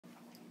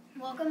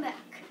Welcome back.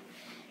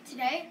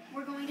 Today,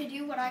 we're going to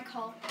do what I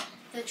call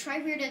the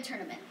Weirdo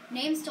Tournament,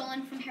 name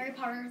stolen from Harry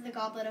Potter, the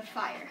Goblet of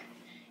Fire.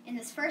 In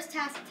this first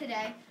task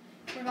today,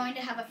 we're going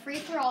to have a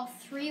free-for-all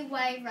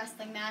 3-way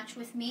wrestling match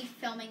with me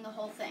filming the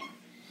whole thing.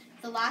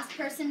 The last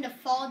person to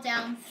fall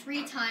down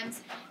 3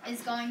 times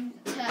is going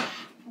to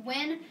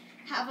win,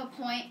 have a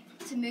point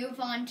to move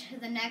on to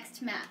the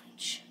next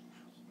match.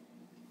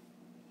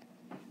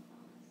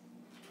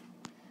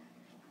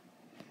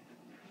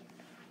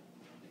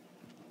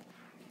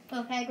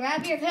 Okay,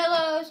 grab your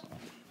pillows.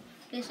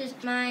 This is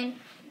mine.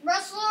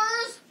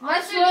 Wrestlers!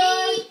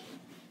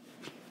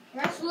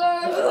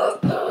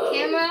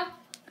 Camera.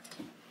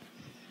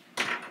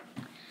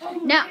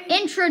 Now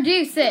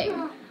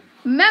introducing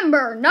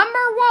member number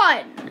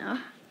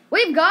 1.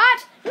 We've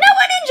got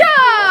Noah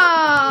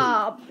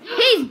Ninja!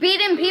 He's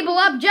beating people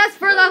up just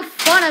for the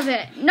fun of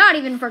it, not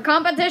even for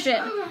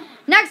competition.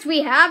 Next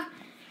we have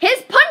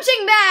his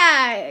punching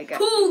bag.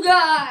 Cool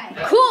guy.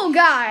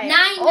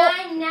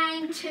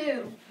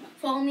 9992.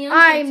 Follow me on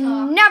TikTok.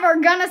 I'm never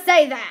gonna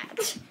say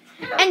that.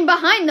 And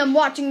behind them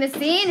watching the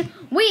scene,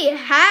 we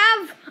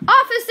have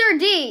Officer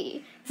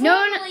D.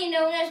 Formerly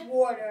known as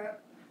Water.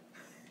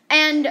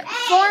 And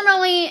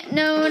formerly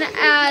known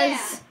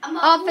as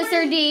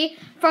Officer D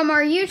from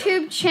our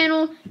YouTube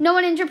channel,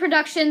 Noah Ninja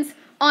Productions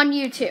on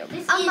YouTube.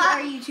 This is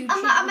our YouTube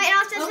channel. I'm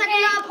also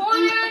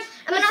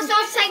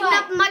second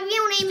up. My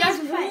real name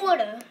is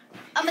Water.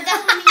 Don't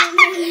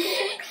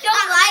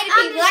lie to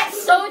people.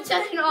 That's so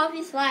such an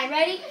obvious lie.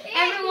 Ready?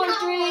 Everyone,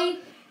 3,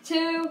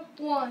 2,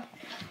 1.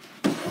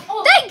 They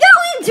go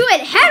into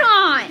it head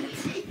on.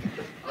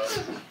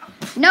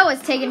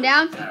 Noah's taken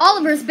down.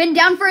 Oliver's been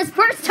down for his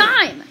first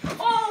time.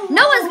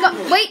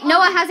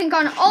 Noah hasn't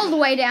gone all the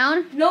way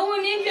down. Noah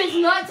Ninja's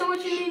not so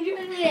much a ninja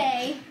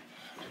today.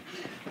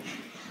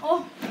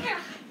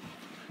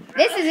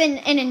 This is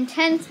an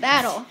intense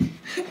battle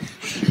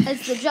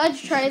as the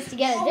judge tries to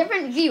get a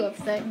different view of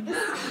things.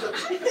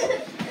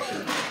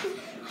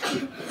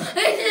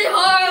 This is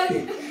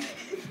hard.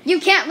 You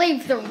can't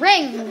leave the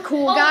ring,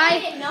 cool guy. I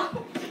didn't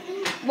know.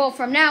 Well,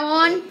 from now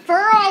on, for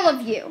all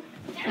of you,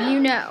 you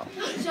know.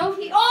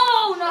 Sophie,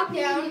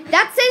 knockdown.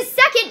 That's his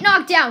second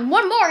knockdown.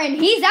 One more and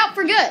he's out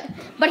for good.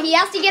 But he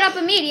has to get up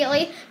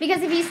immediately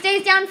because if he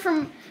stays down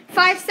for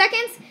 5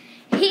 seconds,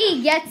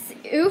 he gets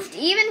oofed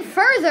even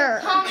further.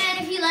 Comment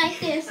if you like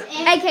this.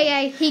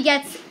 AKA, he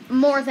gets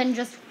more than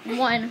just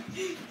one.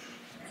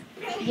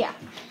 Yeah.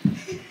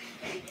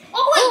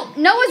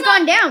 Noah's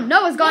gone down.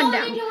 Noah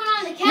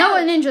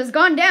Ninja's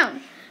gone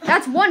down.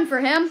 That's 1 for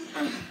him.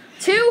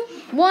 2,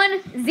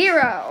 1,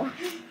 0.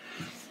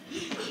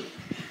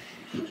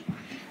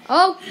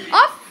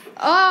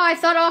 I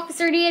thought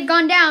Officer D had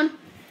gone down.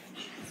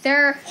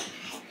 There.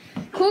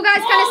 Cool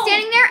guy's kind of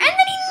standing there, and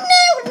then he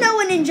nailed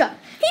Noah Ninja.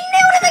 He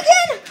nailed him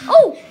again.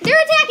 Oh, they're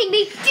attacking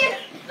me.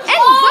 And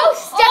both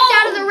stepped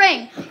out of the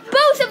ring.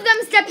 Both of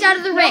them stepped out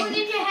of the ring.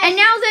 And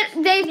now that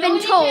they've been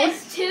told,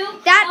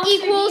 that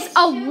equals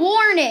a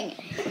warning.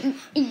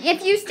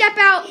 If you step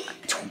out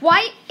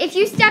twice,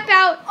 Officer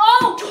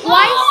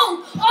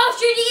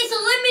D is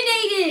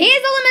eliminated. he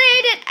is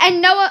eliminated,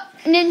 and Noah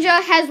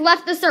Ninja has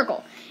left the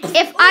circle.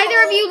 If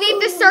either of you leave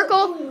the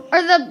circle,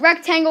 or the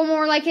rectangle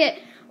more like it,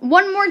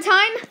 one more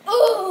time,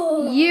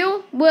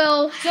 you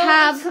will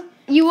have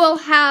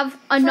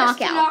a knockout.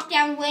 First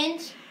knockdown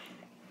wins.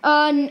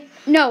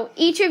 No,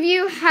 each of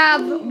you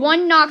have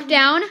 1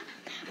 knockdown,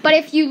 but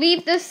if you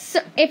leave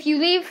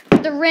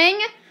the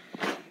ring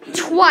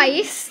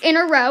twice in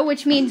a row,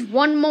 which means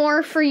 1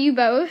 more for you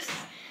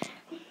both,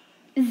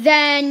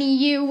 then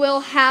you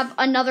will have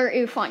another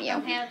oof on you.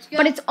 Okay, let's go.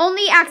 But it's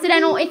only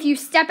accidental if you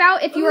step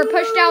out. If you are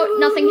pushed out,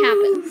 nothing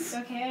happens.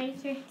 Okay, ready,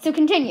 3. So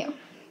continue.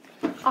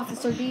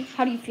 Officer B,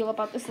 how do you feel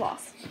about this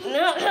loss?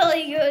 Not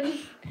really good.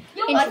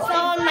 I fell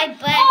on my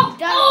back.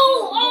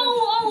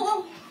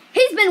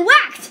 He's been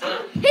whacked!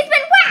 This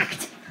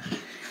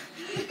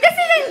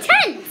is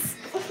intense!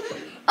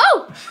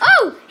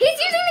 He's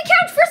using the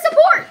couch for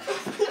support!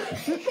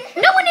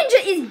 Noah Ninja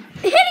is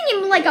hitting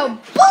him like a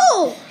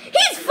bull!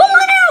 He's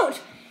fallen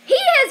out! He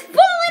has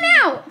fallen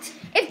out!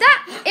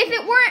 If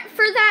it weren't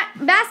for that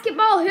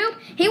basketball hoop,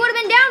 he would have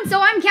been down,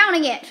 so I'm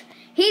counting it.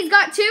 He's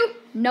got 2,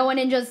 Noah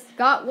Ninja's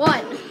got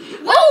 1.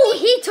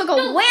 He took a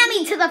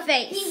whammy to the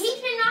face!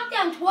 He's been knocked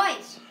down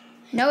twice.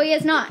 No, he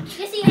has not.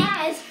 Yes, he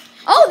has.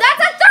 Oh, that's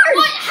a 3rd!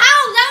 What?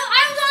 How?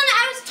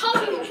 I was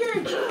talking to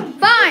her.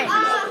 Fine.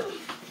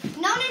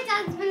 No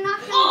Ninja's been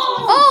knocked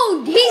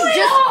down. He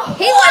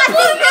lost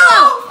his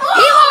pillow.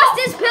 He lost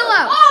his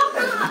pillow.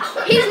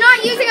 He's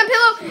not using a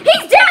pillow.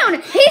 He's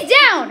down.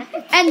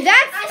 And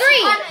that's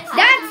 3.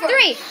 That's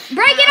 3.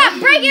 Break it up.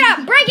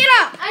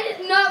 I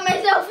just knocked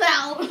myself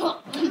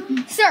out.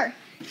 Sir.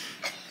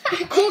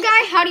 Cool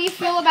guy, how do you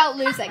feel about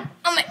losing?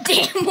 I'm a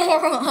damn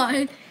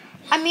moron.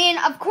 I mean,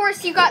 of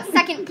course you got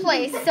 2nd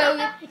place, so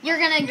you're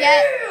gonna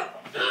get.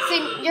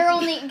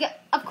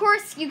 Of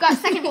course you got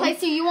 2nd place,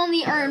 so you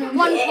only earn 1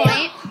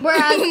 point.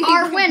 Whereas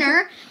our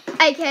winner,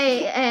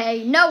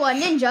 aka Noah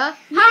Ninja,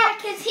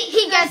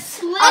 he gets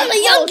a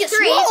full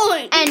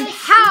 3. And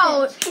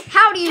how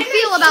do do you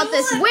feel about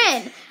this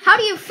win? How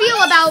do you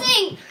feel about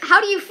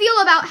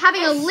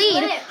having a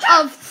lead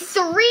of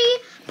 3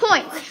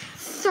 points?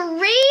 3.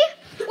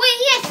 Wait,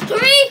 yes,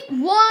 3.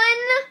 1,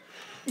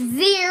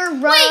 0.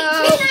 Wait,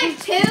 didn't I have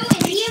 2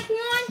 and he have 1?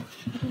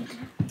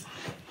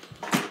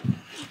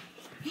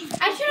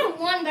 I should have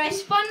won, but I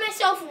spun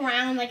myself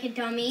around like a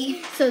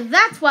dummy. So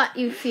that's what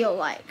you feel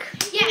like.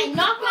 Yeah, I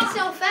knocked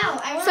myself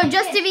out. So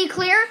just to be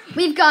clear,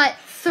 we've got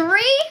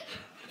 3,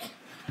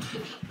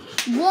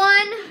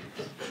 1,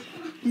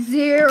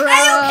 0. You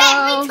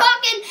kept me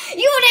talking.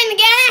 You didn't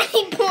get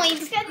any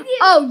points.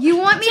 Oh, you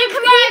want me to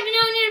compete? Subscribe to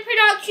No Need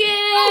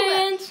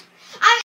Productions.